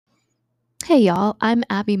Hey y'all, I'm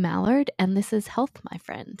Abby Mallard, and this is Health, My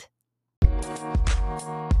Friend.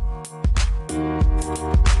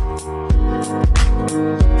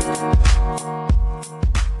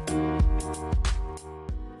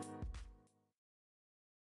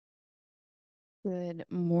 Good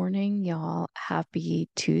morning, y'all. Happy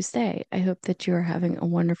Tuesday. I hope that you're having a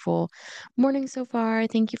wonderful morning so far.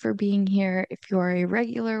 Thank you for being here. If you are a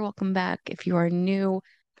regular, welcome back. If you are new,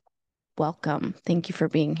 welcome. Thank you for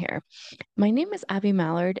being here. My name is Abby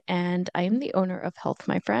Mallard, and I am the owner of Health,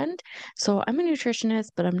 My Friend. So I'm a nutritionist,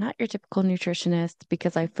 but I'm not your typical nutritionist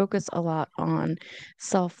because I focus a lot on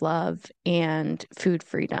self love and food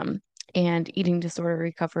freedom and eating disorder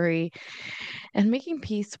recovery and making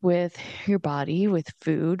peace with your body, with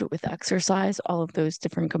food, with exercise, all of those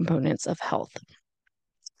different components of health.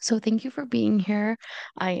 So, thank you for being here.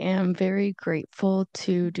 I am very grateful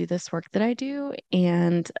to do this work that I do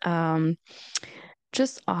and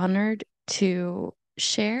just honored to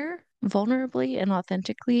share vulnerably and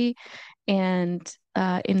authentically, and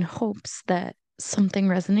in hopes that something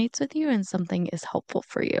resonates with you and something is helpful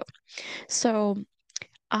for you. So,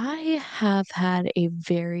 I have had a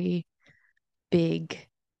very big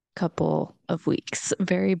couple of weeks,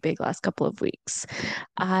 very big last couple of weeks.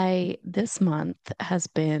 This month has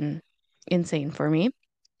been insane for me.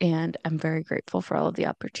 And I'm very grateful for all of the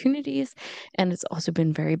opportunities. And it's also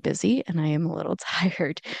been very busy, and I am a little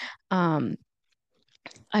tired. Um,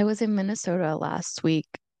 I was in Minnesota last week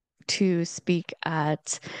to speak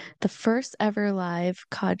at the first ever live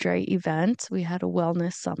Cadre event. We had a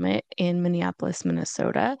wellness summit in Minneapolis,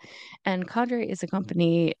 Minnesota. And Cadre is a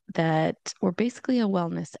company that we're basically a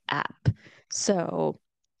wellness app. So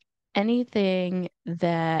anything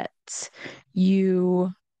that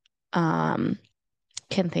you um,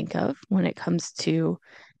 can think of when it comes to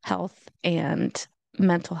health and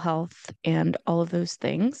mental health and all of those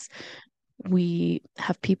things, we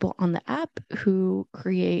have people on the app who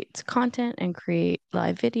create content and create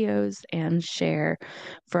live videos and share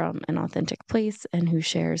from an authentic place, and who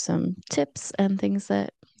share some tips and things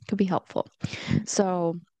that could be helpful.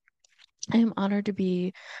 So I am honored to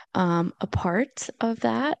be a part of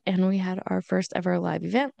that. And we had our first ever live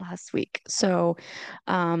event last week. So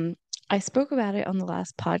I spoke about it on the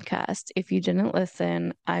last podcast. If you didn't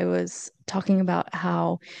listen, I was talking about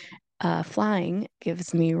how flying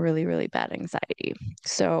gives me really, really bad anxiety.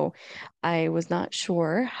 So I was not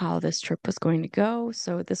sure how this trip was going to go.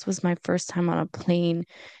 So this was my first time on a plane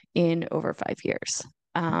in over 5 years.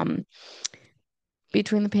 Um,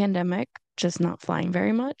 Between the pandemic, just not flying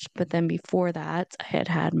very much. But then before that, I had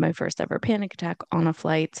had my first ever panic attack on a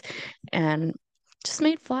flight and just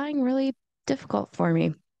made flying really difficult for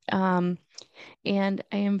me. Um, and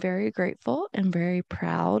I am very grateful and very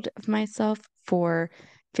proud of myself for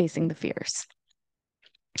facing the fears.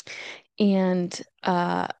 And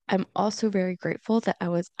I'm also very grateful that I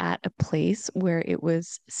was at a place where it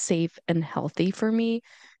was safe and healthy for me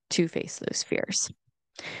to face those fears.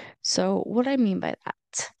 So, what I mean by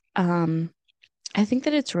that, I think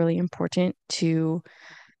that it's really important to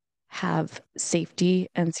have safety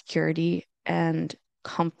and security and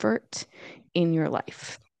comfort in your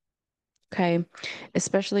life. Okay.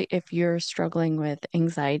 Especially if you're struggling with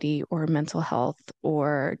anxiety or mental health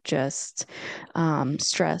or just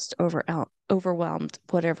stressed, overwhelmed,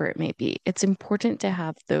 whatever it may be. It's important to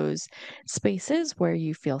have those spaces where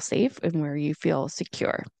you feel safe and where you feel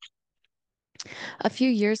secure. A few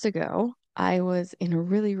years ago, I was in a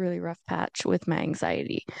really, really rough patch with my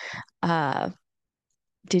anxiety. Uh,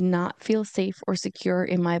 did not feel safe or secure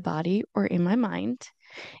in my body or in my mind.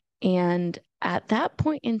 And at that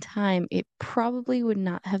point in time, it probably would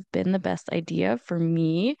not have been the best idea for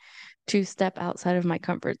me to step outside of my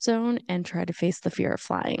comfort zone and try to face the fear of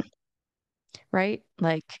flying, right?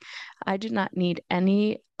 Like, I did not need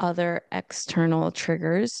any other external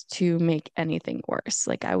triggers to make anything worse.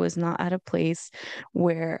 Like, I was not at a place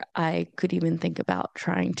where I could even think about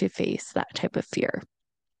trying to face that type of fear.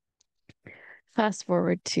 Fast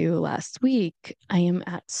forward to last week, I am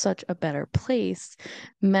at such a better place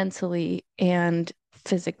mentally and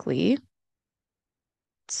physically,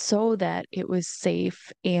 so that it was safe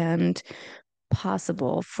and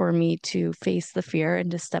possible for me to face the fear and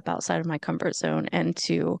to step outside of my comfort zone and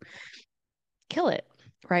to kill it,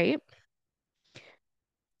 right?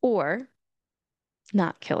 Or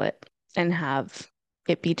not kill it and have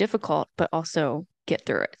it be difficult, but also get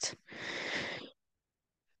through it.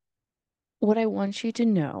 What I want you to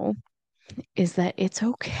know is that it's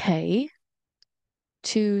okay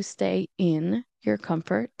to stay in your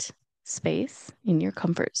comfort space, in your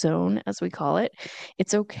comfort zone, as we call it.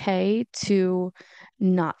 It's okay to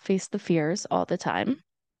not face the fears all the time.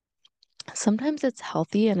 sometimes it's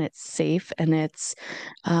healthy and it's safe and it's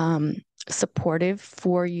um, supportive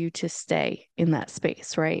for you to stay in that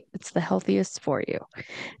space, right? It's the healthiest for you.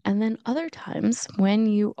 And then other times when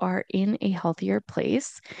you are in a healthier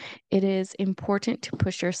place, it is important to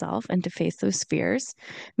push yourself and to face those fears,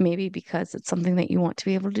 maybe because it's something that you want to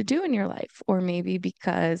be able to do in your life, or maybe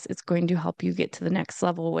because it's going to help you get to the next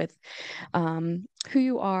level with who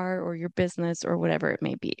you are or your business or whatever it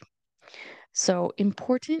may be. So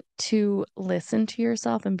important to listen to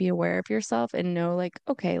yourself and be aware of yourself and know, like,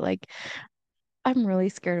 okay, like I'm really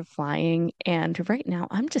scared of flying. And right now,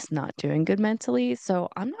 I'm just not doing good mentally. So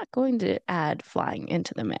I'm not going to add flying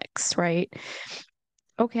into the mix, right?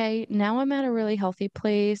 Okay, now I'm at a really healthy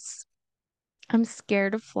place. I'm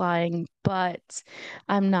scared of flying, but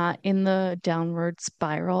I'm not in the downward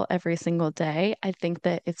spiral every single day. I think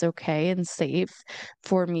that it's okay and safe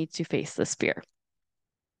for me to face this fear.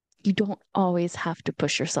 You don't always have to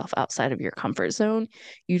push yourself outside of your comfort zone.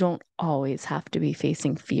 You don't always have to be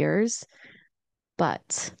facing fears.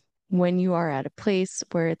 But when you are at a place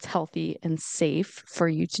where it's healthy and safe for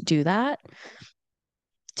you to do that,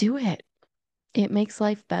 do it. It makes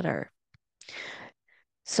life better.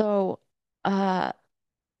 So, uh,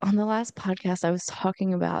 on the last podcast, I was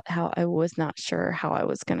talking about how I was not sure how I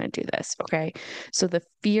was going to do this. Okay. So, the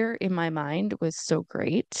fear in my mind was so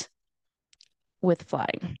great with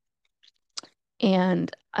flying.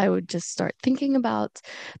 And I would just start thinking about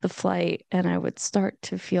the flight and I would start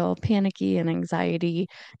to feel panicky and anxiety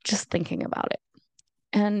just thinking about it.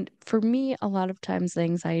 And for me, a lot of times the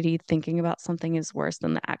anxiety thinking about something is worse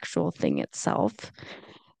than the actual thing itself.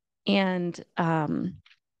 And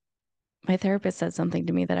my therapist said something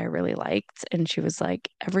to me that I really liked. And she was like,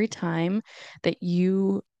 every time that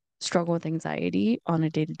you struggle with anxiety on a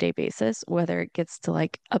day to day basis, whether it gets to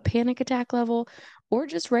like a panic attack level or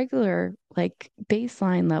just regular, like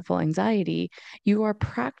baseline level anxiety, you are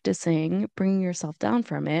practicing bringing yourself down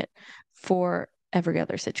from it for every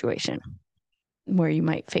other situation where you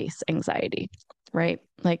might face anxiety, right?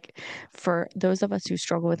 Like for those of us who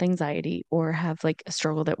struggle with anxiety or have like a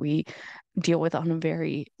struggle that we deal with on a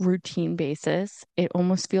very routine basis, it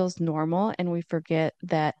almost feels normal. And we forget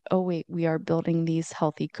that, oh, wait, we are building these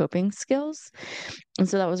healthy coping skills. And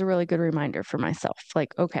so that was a really good reminder for myself.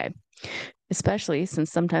 Like, okay, especially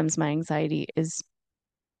since sometimes my anxiety is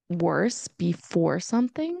worse before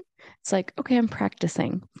something, it's like, okay, I'm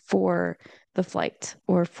practicing for the flight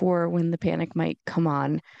or for when the panic might come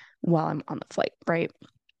on while I'm on the flight, right?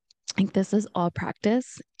 Like this is all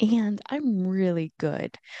practice, and I'm really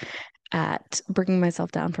good at bringing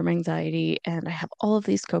myself down from anxiety. And I have all of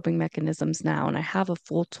these coping mechanisms now, and I have a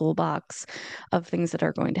full toolbox of things that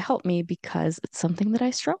are going to help me because it's something that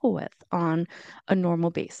I struggle with on a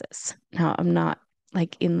normal basis. Now, I'm not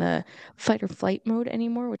like in the fight or flight mode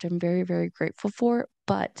anymore, which I'm very, very grateful for,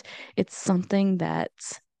 but it's something that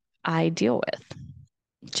I deal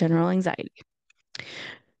with general anxiety.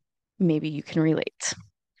 Maybe you can relate.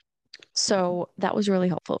 So that was really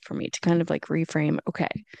helpful for me to kind of like reframe okay,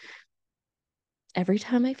 every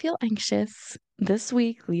time I feel anxious this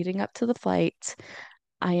week leading up to the flight,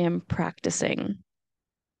 I am practicing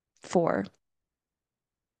for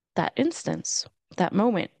that instance, that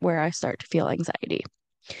moment where I start to feel anxiety.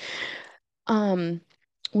 Um,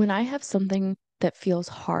 when I have something that feels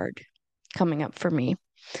hard coming up for me,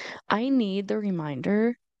 I need the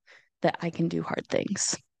reminder that I can do hard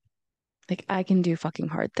things. Like I can do fucking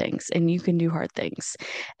hard things and you can do hard things.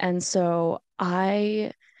 And so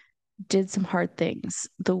I did some hard things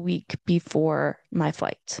the week before my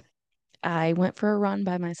flight. I went for a run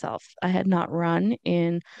by myself. I had not run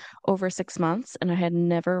in over 6 months, and I had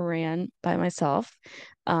never ran by myself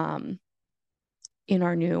um, in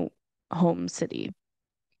our new home city.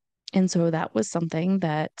 And so that was something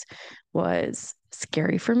that was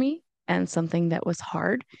scary for me and something that was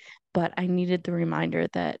hard. But I needed the reminder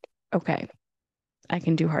that, okay, I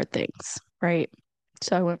can do hard things, right?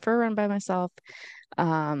 So I went for a run by myself.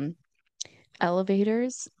 Um,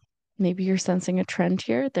 Elevators, maybe you're sensing a trend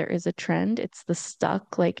here. There is a trend. It's the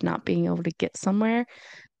stuck, like not being able to get somewhere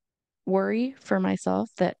worry for myself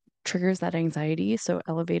that triggers that anxiety. So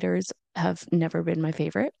elevators have never been my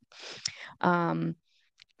favorite. Um,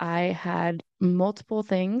 I had multiple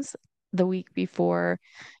things the week before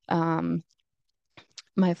um,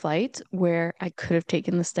 my flight where I could have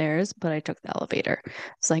taken the stairs, but I took the elevator.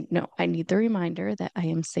 It's like, no, I need the reminder that I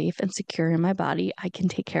am safe and secure in my body. I can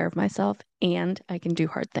take care of myself and I can do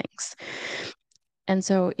hard things. And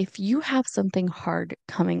so if you have something hard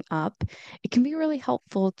coming up, it can be really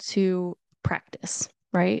helpful to practice,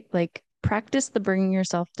 right? Like practice the bringing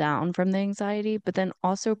yourself down from the anxiety, but then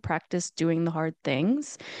also practice doing the hard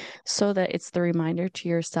things so that it's the reminder to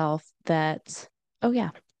yourself that, oh yeah,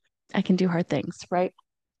 I can do hard things, right?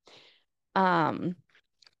 Um,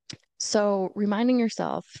 so reminding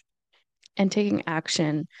yourself and taking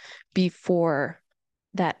action before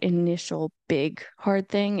that initial big hard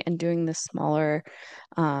thing and doing the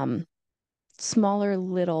um, smaller,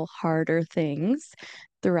 little harder things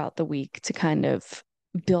throughout the week to kind of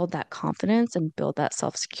build that confidence and build that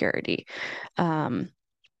self-security. Um,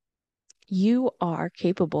 you are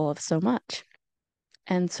capable of so much.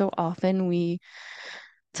 And so often we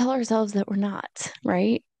tell ourselves that we're not,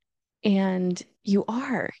 right? And you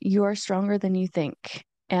are stronger than you think.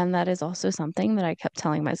 And that is also something that I kept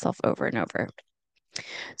telling myself over and over.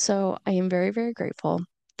 So I am very, very grateful.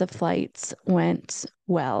 The flights went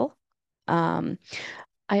well. Um,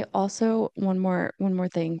 I also one more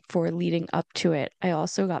thing for leading up to it. I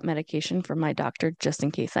also got medication from my doctor just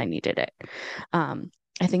in case I needed it. Um,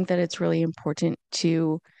 I think that it's really important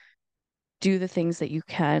to do the things that you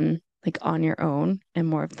can like on your own and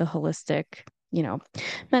more of the holistic, you know,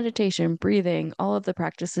 meditation, breathing, all of the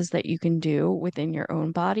practices that you can do within your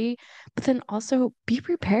own body, but then also be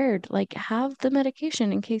prepared, like have the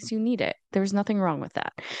medication in case you need it. There's nothing wrong with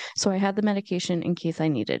that. So I had the medication in case I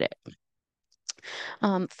needed it.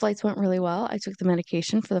 Flights went really well. I took the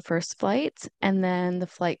medication for the first flight, and then the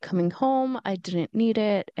flight coming home, I didn't need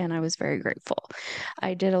it, and I was very grateful.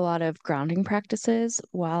 I did a lot of grounding practices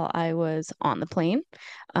while I was on the plane.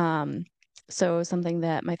 Um, so, something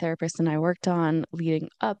that my therapist and I worked on leading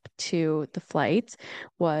up to the flight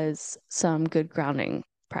was some good grounding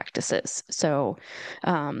practices. So,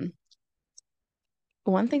 um,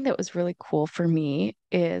 one thing that was really cool for me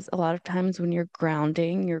is a lot of times when you're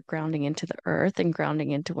grounding into the earth and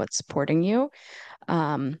grounding into what's supporting you.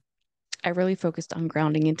 Um, I really focused on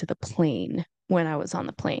grounding into the plane when I was on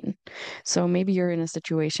the plane. So maybe you're in a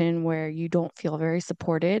situation where you don't feel very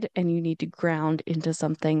supported and you need to ground into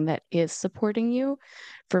something that is supporting you.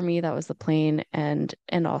 For me, that was the plane and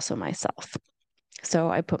also myself. So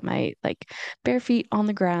I put my like bare feet on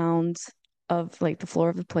the ground of like the floor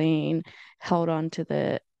of the plane, held onto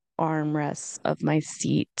the armrests of my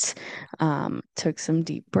seat, took some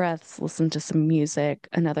deep breaths, listened to some music.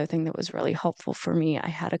 Another thing that was really helpful for me, I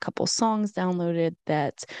had a couple songs downloaded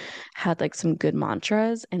that had like some good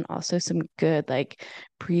mantras and also some good like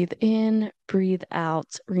breathe in, breathe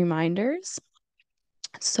out reminders.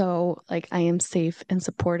 So, like, I am safe and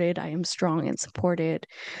supported. I am strong and supported.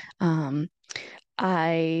 Um,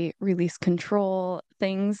 I release control,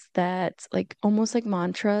 things that like almost like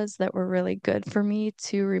mantras that were really good for me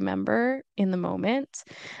to remember in the moment.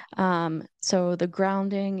 So the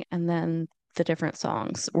grounding and then the different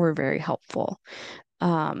songs were very helpful.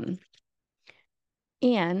 Um,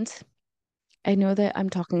 and I know that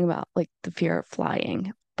I'm talking about like the fear of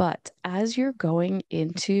flying, but as you're going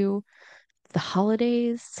into the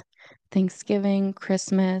holidays, Thanksgiving,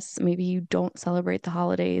 Christmas, maybe you don't celebrate the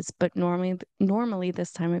holidays, but normally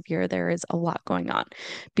this time of year there is a lot going on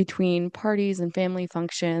between parties and family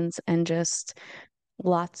functions and just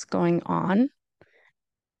lots going on.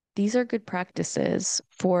 These are good practices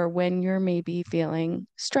for when you're maybe feeling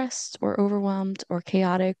stressed or overwhelmed or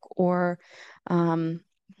chaotic or um,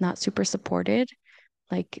 not super supported.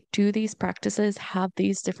 Like, do these practices have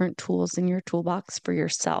these different tools in your toolbox for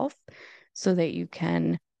yourself so that you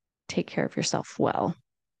can take care of yourself well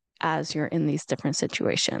as you're in these different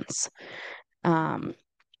situations? Um,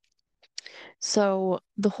 so,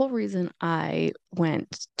 the whole reason I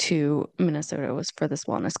went to Minnesota was for this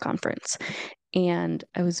wellness conference, and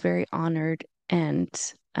I was very honored and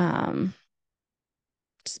um,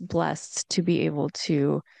 just blessed to be able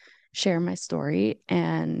to share my story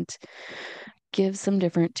and give some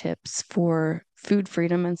different tips for food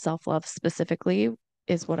freedom and self love specifically,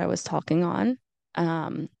 is what I was talking on.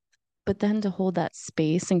 Um, but then to hold that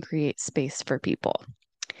space and create space for people.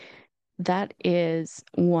 That is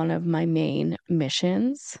one of my main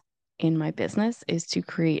missions in my business is to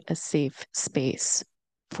create a safe space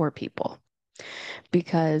for people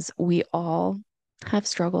because we all have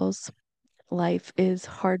struggles. Life is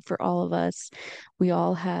hard for all of us. We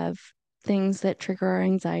all have things that trigger our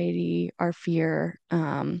anxiety, our fear.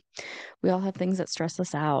 We all have things that stress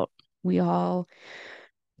us out. We all,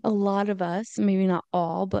 a lot of us, maybe not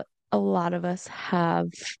all, but a lot of us have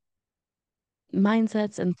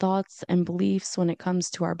mindsets and thoughts and beliefs when it comes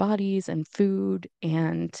to our bodies and food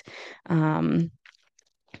and um,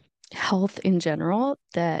 health in general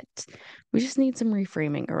that we just need some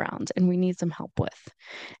reframing around and we need some help with.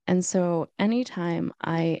 And so anytime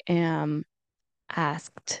I am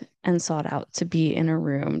asked and sought out to be in a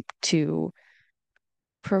room to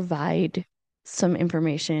provide some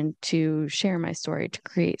information, to share my story, to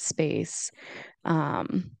create space,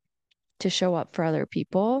 um, to show up for other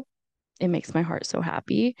people. It makes my heart so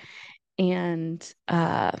happy. And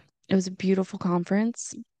it was a beautiful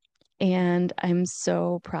conference. And I'm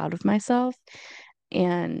so proud of myself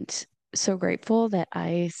and so grateful that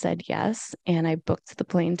I said yes. And I booked the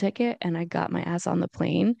plane ticket and I got my ass on the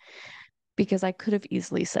plane because I could have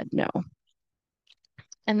easily said no.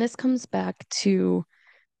 And this comes back to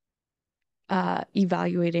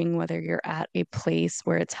evaluating whether you're at a place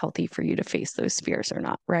where it's healthy for you to face those fears or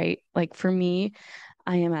not, right? Like for me,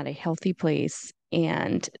 I am at a healthy place,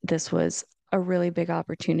 and this was a really big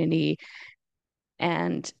opportunity.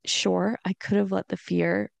 And sure, I could have let the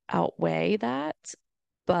fear outweigh that,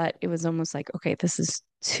 but it was almost like, okay, this is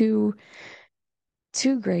too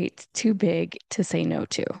great, too big to say no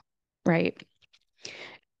to, right?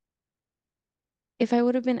 If I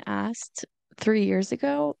would have been asked 3 years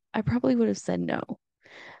ago, I probably would have said no.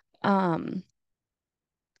 Um,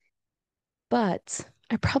 but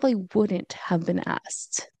I probably wouldn't have been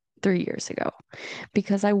asked 3 years ago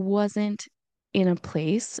because I wasn't in a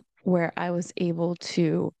place where I was able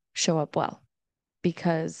to show up well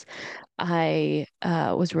because I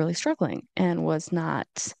was really struggling and was not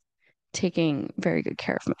taking very good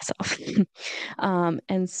care of myself.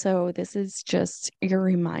 And so this is just your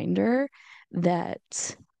reminder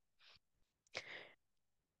that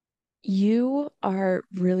you are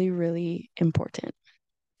really, really important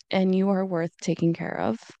and you are worth taking care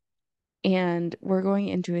of. And we're going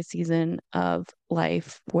into a season of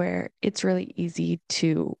life where it's really easy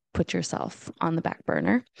to put yourself on the back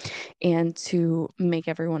burner and to make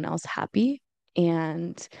everyone else happy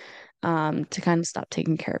and to kind of stop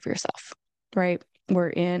taking care of yourself, right? We're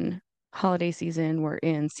in holiday season, we're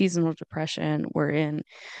in seasonal depression, we're in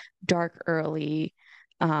dark early,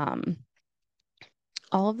 um,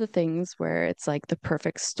 all of the things where it's like the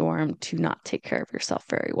perfect storm to not take care of yourself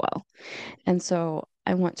very well. And so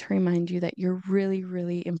I want to remind you that you're really,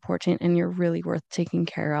 really important and you're really worth taking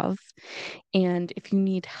care of. And if you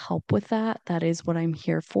need help with that, that is what I'm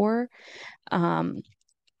here for. Um,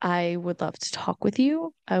 I would love to talk with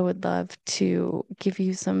you. I would love to give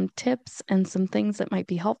you some tips and some things that might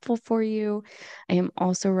be helpful for you. I am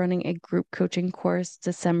also running a group coaching course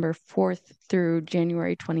December 4th through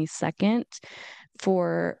January 22nd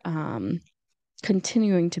for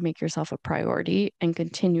continuing to make yourself a priority and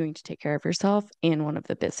continuing to take care of yourself in one of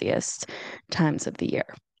the busiest times of the year.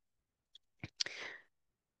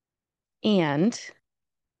 And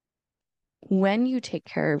when you take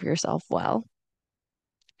care of yourself well,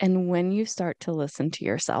 and when you start to listen to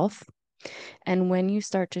yourself, and when you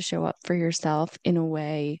start to show up for yourself in a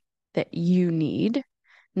way that you need,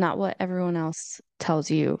 not what everyone else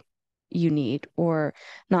tells you you need, or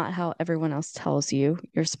not how everyone else tells you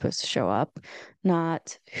you're supposed to show up,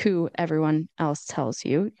 not who everyone else tells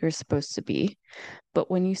you you're supposed to be,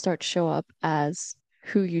 but when you start to show up as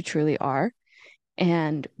who you truly are,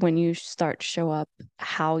 and when you start to show up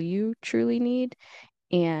how you truly need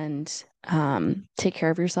and take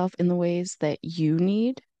care of yourself in the ways that you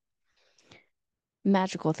need,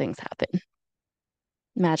 magical things happen.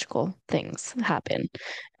 Magical things happen.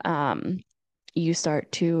 Um, you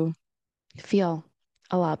start to feel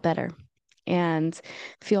a lot better and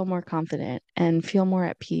feel more confident and feel more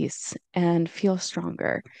at peace and feel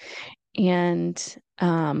stronger. And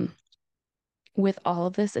with all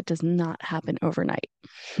of this, it does not happen overnight.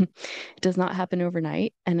 It does not happen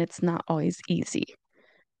overnight, and it's not always easy,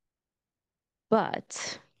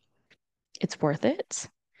 but it's worth it.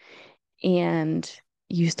 And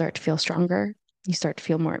you start to feel stronger. You start to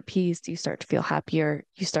feel more at peace. You start to feel happier.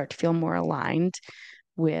 You start to feel more aligned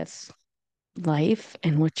with life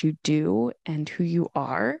and what you do and who you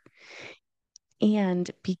are. And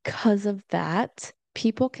because of that,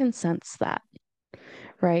 people can sense that,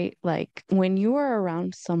 right? Like when you are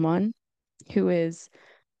around someone who is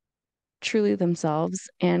truly themselves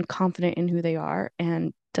and confident in who they are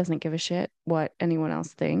and doesn't give a shit what anyone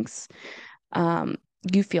else thinks, um,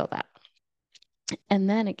 you feel that. And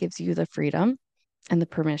then it gives you the freedom and the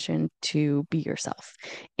permission to be yourself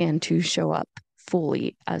and to show up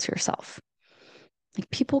fully as yourself. Like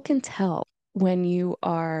people can tell when you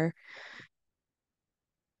are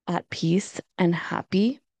at peace and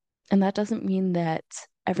happy. And that doesn't mean that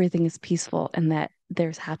everything is peaceful and that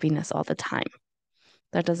there's happiness all the time.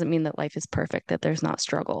 That doesn't mean that life is perfect, that there's not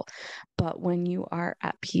struggle. But when you are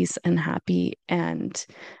at peace and happy and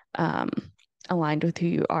um, aligned with who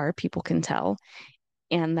you are, people can tell.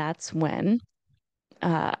 And that's when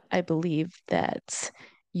I believe that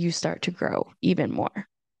you start to grow even more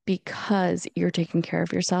because you're taking care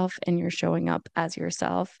of yourself and you're showing up as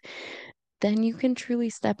yourself. Then you can truly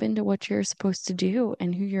step into what you're supposed to do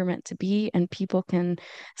and who you're meant to be, and people can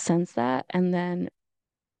sense that. And then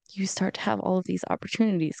you start to have all of these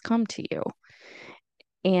opportunities come to you.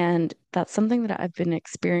 And that's something that I've been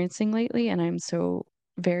experiencing lately, and I'm so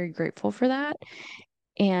very grateful for that.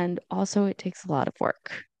 And also, it takes a lot of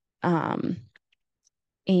work. Um,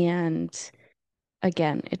 and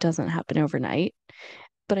again, it doesn't happen overnight.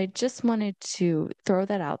 But I just wanted to throw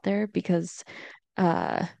that out there because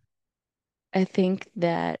uh, I think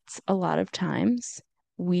that a lot of times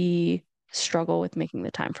we struggle with making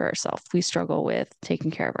the time for ourselves. We struggle with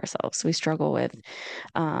taking care of ourselves. We struggle with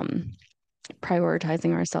um,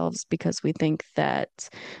 prioritizing ourselves because we think that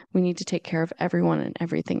we need to take care of everyone and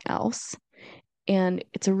everything else. And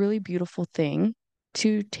it's a really beautiful thing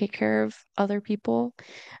to take care of other people,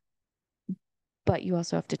 but you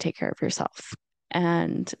also have to take care of yourself.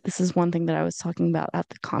 And this is one thing that I was talking about at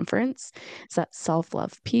the conference, is that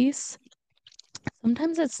self-love piece.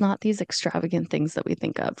 Sometimes it's not these extravagant things that we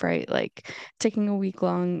think of, right? Like taking a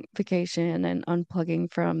week-long vacation and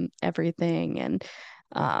unplugging from everything and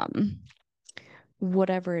um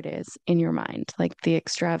whatever it is in your mind, like the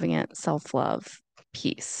extravagant self-love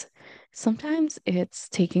piece. Sometimes it's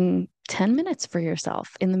taking 10 minutes for yourself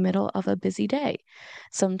in the middle of a busy day.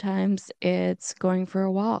 Sometimes it's going for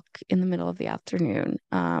a walk in the middle of the afternoon,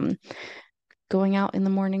 going out in the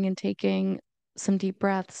morning and taking some deep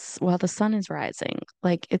breaths while the sun is rising.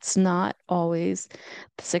 Like it's not always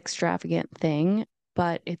this extravagant thing,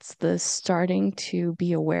 but it's the starting to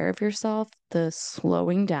be aware of yourself, the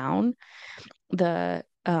slowing down, the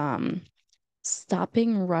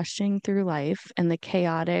stopping rushing through life and the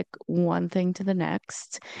chaotic one thing to the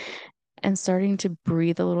next, and starting to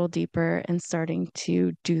breathe a little deeper and starting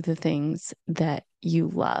to do the things that you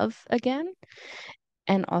love again,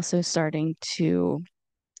 and also starting to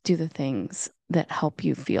do the things that help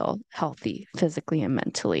you feel healthy physically and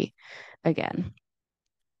mentally again.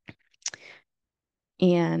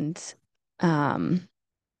 And um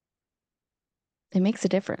it makes a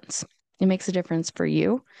difference. It makes a difference for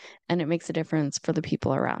you, and it makes a difference for the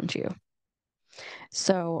people around you.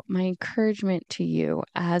 So, my encouragement to you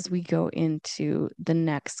as we go into the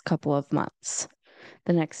next couple of months,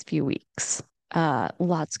 the next few weeks,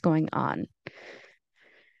 lots going on.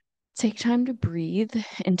 Take time to breathe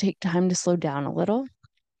and take time to slow down a little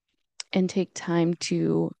and take time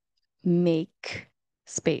to make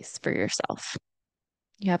space for yourself.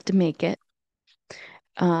 You have to make it.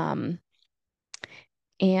 Um,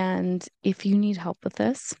 and if you need help with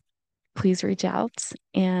this, please reach out.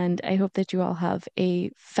 And I hope that you all have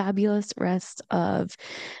a fabulous rest of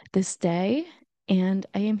this day. And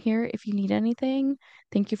I am here if you need anything.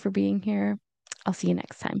 Thank you for being here. I'll see you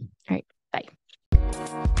next time. All right. Bye.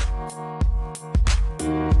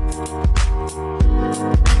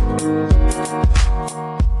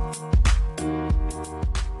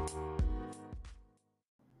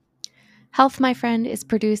 Health, My Friend is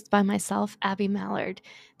produced by myself, Abby Mallard.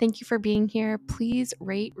 Thank you for being here. Please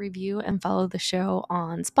rate, review, and follow the show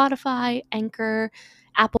on Spotify, Anchor,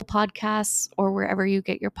 Apple Podcasts, or wherever you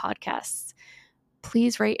get your podcasts.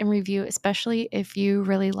 Please rate and review, especially if you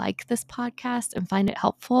really like this podcast and find it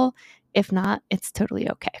helpful. If not, it's totally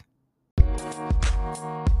okay.